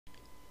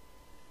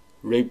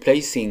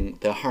Replacing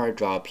the hard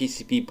drive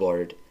PCB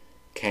board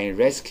can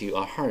rescue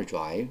a hard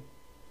drive.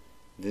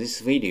 This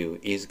video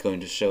is going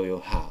to show you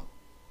how.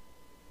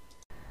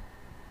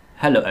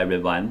 Hello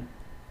everyone.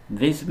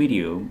 This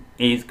video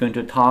is going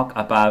to talk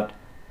about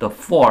the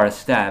 4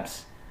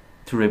 steps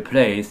to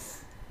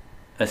replace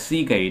a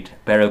Seagate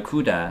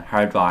Barracuda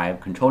hard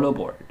drive controller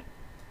board.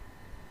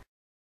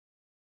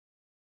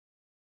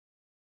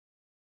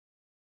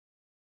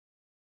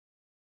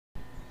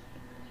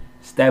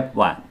 Step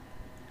 1.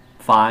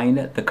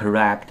 Find the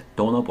correct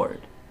donor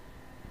board.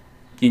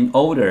 In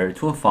order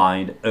to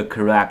find a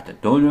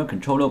correct donor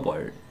controller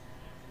board,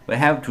 we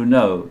have to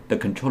know the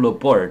controller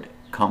board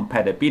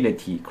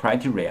compatibility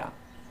criteria.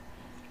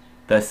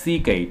 The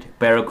Seagate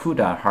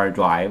Barracuda hard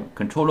drive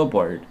controller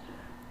board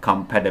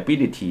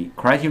compatibility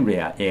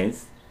criteria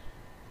is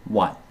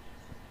 1.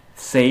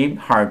 Same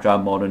hard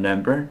drive model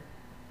number.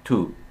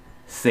 2.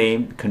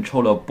 Same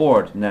controller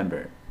board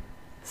number.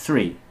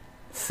 3.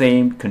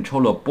 Same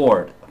controller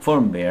board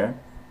firmware,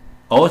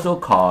 also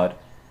called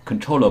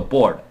controller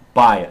board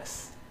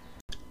BIOS.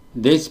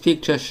 This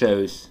picture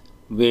shows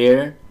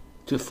where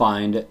to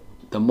find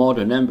the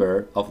model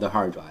number of the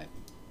hard drive.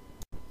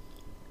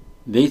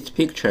 This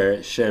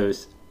picture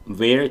shows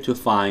where to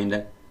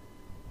find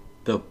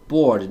the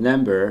board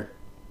number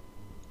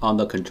on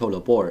the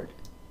controller board.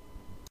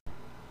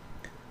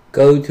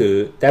 Go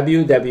to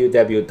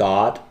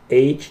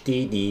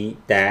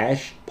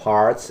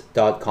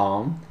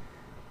www.hddparts.com.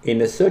 In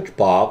the search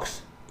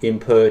box,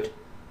 input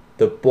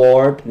the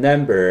board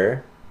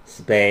number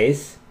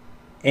space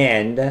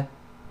and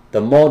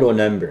the model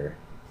number,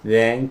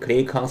 then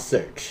click on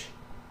search.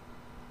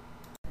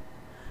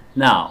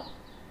 Now,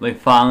 we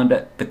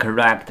found the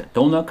correct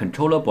donor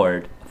controller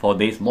board for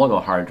this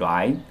model hard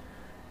drive.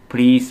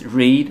 Please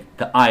read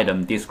the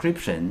item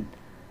description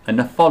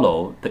and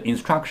follow the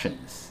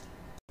instructions.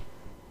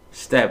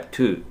 Step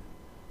 2.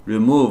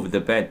 Remove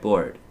the bad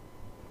board.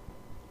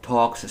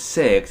 Torx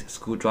 6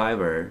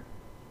 screwdriver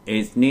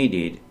is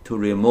needed to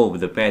remove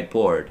the bad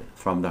board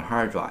from the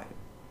hard drive.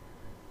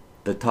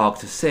 The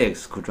Torx 6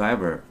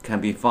 screwdriver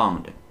can be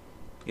found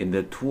in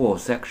the tool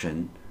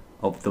section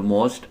of the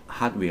most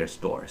hardware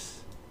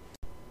stores.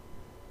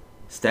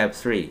 Step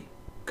 3.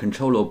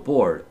 Controller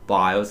board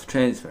BIOS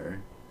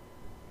transfer,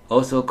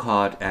 also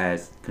called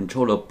as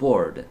controller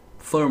board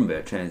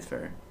firmware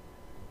transfer.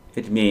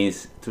 It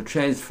means to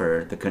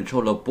transfer the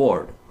controller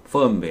board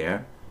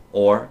firmware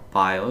or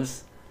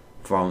BIOS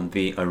from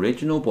the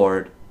original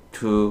board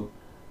to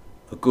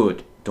a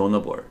good donor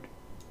board.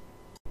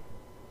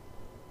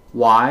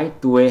 Why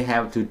do we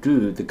have to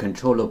do the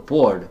controller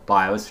board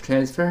BIOS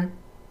transfer?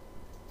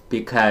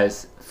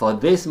 Because for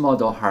this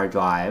model hard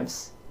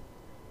drives,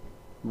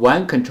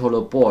 one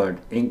controller board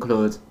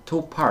includes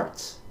 2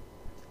 parts,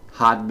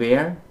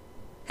 hardware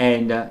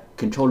and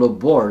controller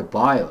board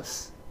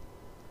BIOS.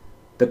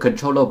 The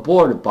controller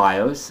board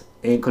BIOS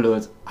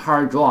includes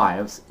hard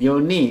drive's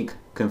unique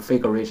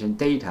configuration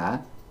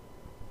data.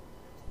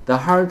 The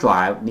hard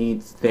drive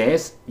needs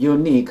this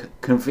unique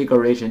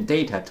configuration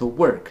data to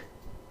work.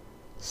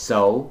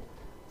 So,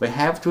 we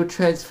have to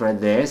transfer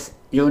this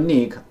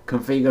unique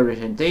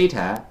configuration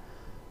data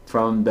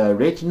from the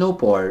original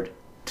board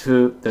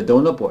to the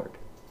donor board.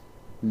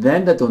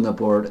 Then the donor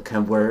board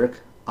can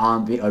work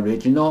on the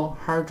original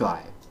hard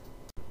drive.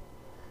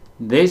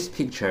 This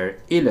picture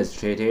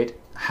illustrated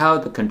how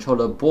the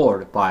controller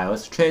board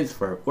BIOS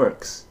transfer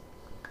works.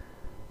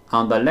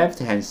 On the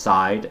left-hand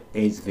side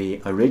is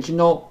the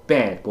original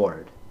bad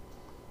board.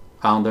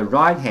 On the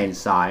right-hand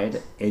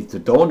side is the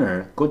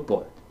donor good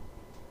board.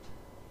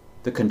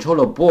 The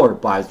controller board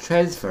BIOS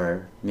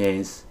transfer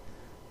means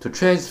to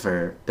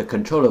transfer the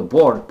controller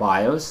board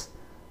BIOS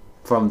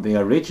from the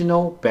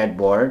original bad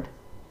board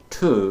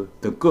to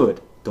the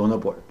good donor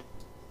board.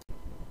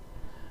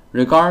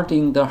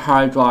 Regarding the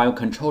hard drive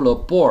controller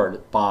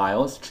board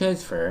BIOS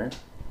transfer,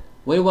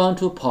 we want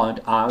to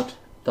point out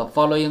the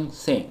following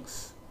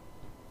things.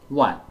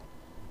 1.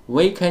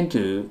 We can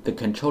do the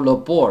controller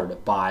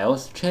board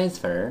BIOS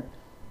transfer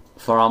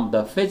from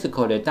the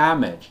physically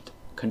damaged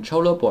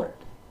controller board,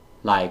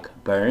 like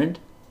burned,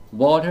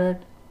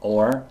 watered,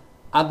 or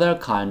other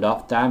kind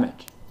of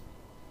damage.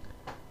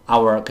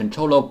 Our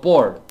controller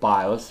board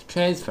BIOS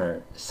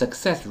transfer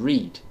success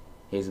rate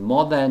is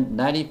more than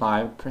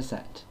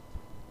 95%.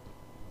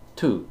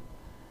 2.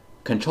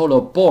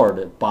 Controller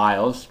board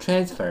BIOS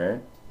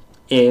transfer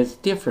is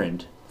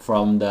different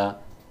from the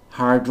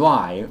hard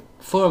drive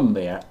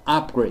firmware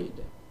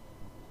upgrade.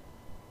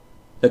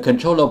 The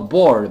controller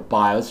board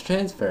BIOS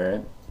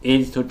transfer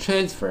is to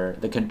transfer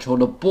the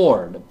controller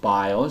board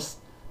BIOS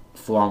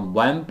from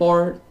one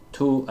board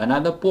to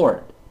another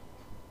board,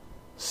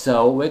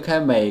 so we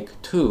can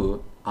make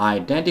 2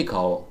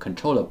 identical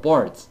controller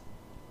boards.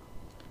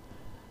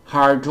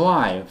 Hard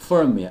drive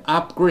firmware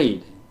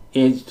upgrade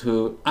is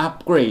to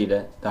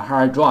upgrade the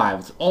hard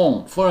drive's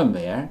own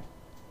firmware.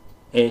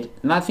 It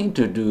has nothing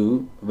to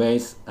do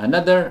with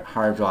another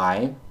hard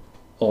drive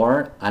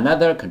or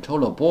another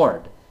controller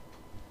board.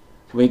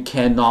 We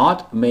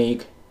cannot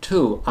make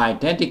 2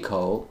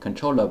 identical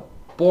controller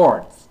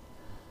boards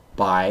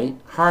by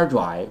hard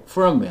drive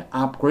firmware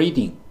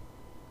upgrading.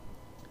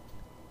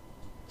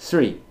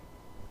 3.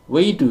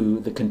 We do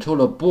the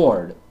controller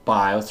board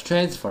BIOS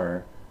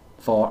transfer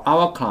for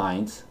our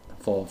clients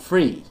for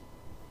free.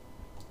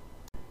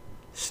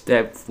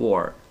 Step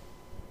 4.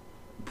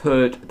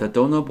 Put the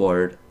donor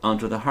board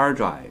onto the hard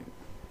drive.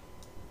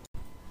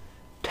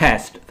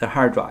 Test the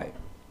hard drive.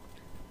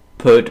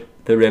 Put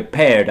the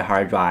repaired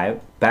hard drive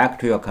back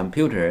to your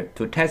computer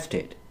to test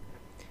it.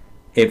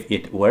 If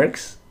it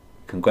works,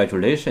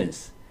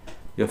 congratulations,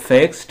 you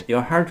fixed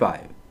your hard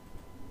drive.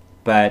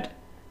 But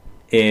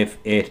if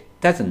it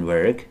doesn't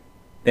work,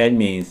 that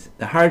means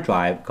the hard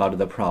drive got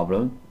the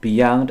problem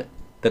beyond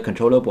the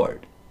controller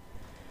board.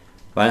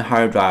 One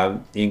hard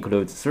drive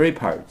includes 3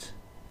 parts: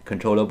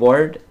 controller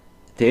board,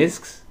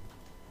 disks,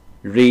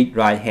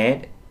 read-write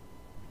head.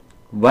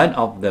 One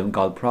of them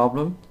got a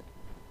problem,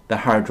 the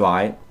hard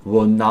drive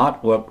will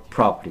not work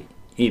properly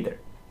either.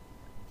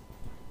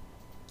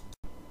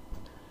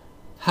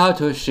 How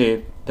to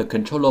ship the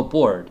controller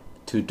board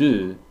to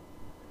do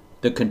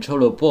the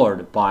controller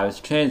board BIOS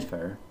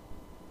transfer.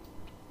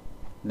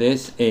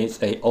 This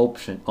is an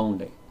option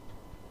only.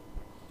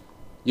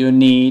 You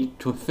need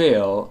to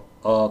fill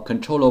a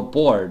controller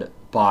board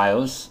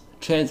BIOS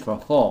transfer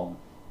form.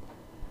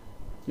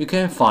 You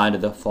can find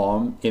the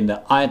form in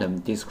the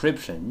item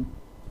description.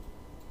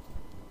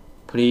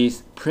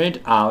 Please print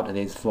out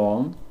this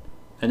form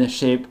and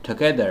ship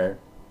together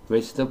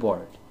with the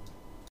board.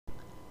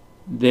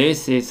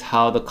 This is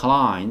how the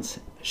clients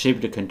ship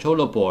the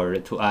controller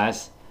board to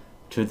us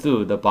to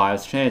do the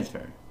BIOS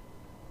transfer.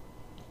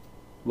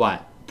 1.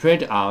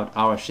 Print out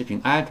our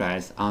shipping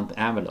address on the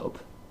envelope.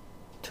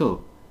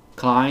 2.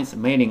 Client's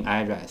mailing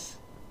address.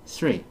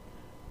 3.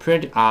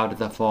 Print out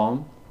the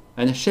form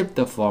and ship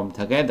the form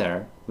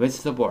together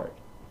with the board.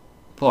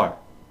 4.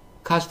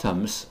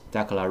 Customs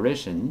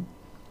declaration.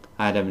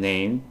 Item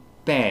name,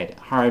 bad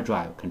hard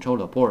drive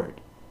controller board.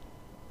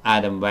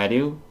 Item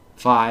value,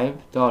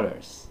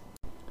 $5.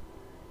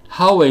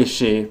 How we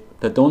ship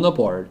the donor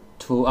board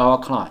to our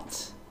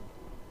clients.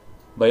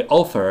 We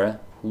offer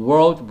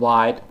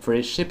worldwide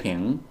free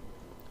shipping.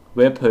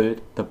 We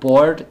put the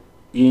board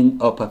in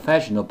a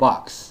professional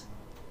box.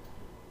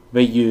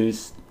 We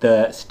use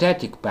the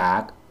static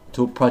bag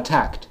to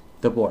protect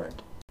the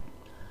board.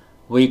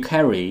 We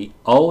carry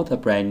all the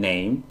brand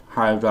name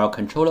hard drive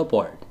controller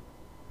board,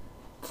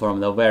 from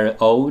the very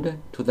old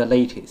to the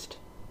latest.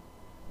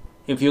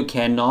 If you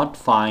cannot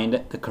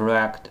find the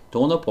correct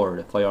donor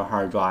board for your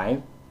hard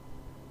drive,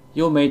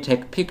 you may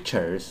take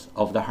pictures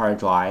of the hard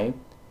drive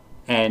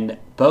and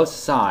both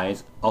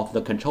sides of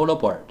the controller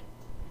board.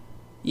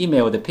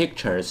 Email the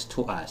pictures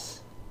to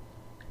us.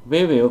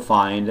 We will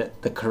find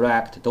the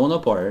correct donor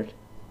board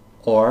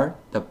or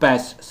the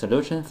best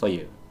solution for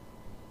you.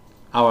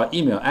 Our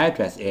email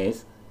address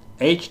is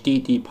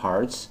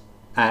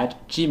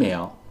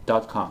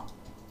hddparts@gmail.com.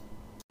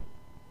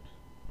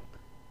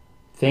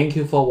 Thank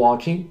you for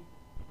watching.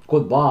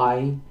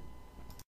 Goodbye.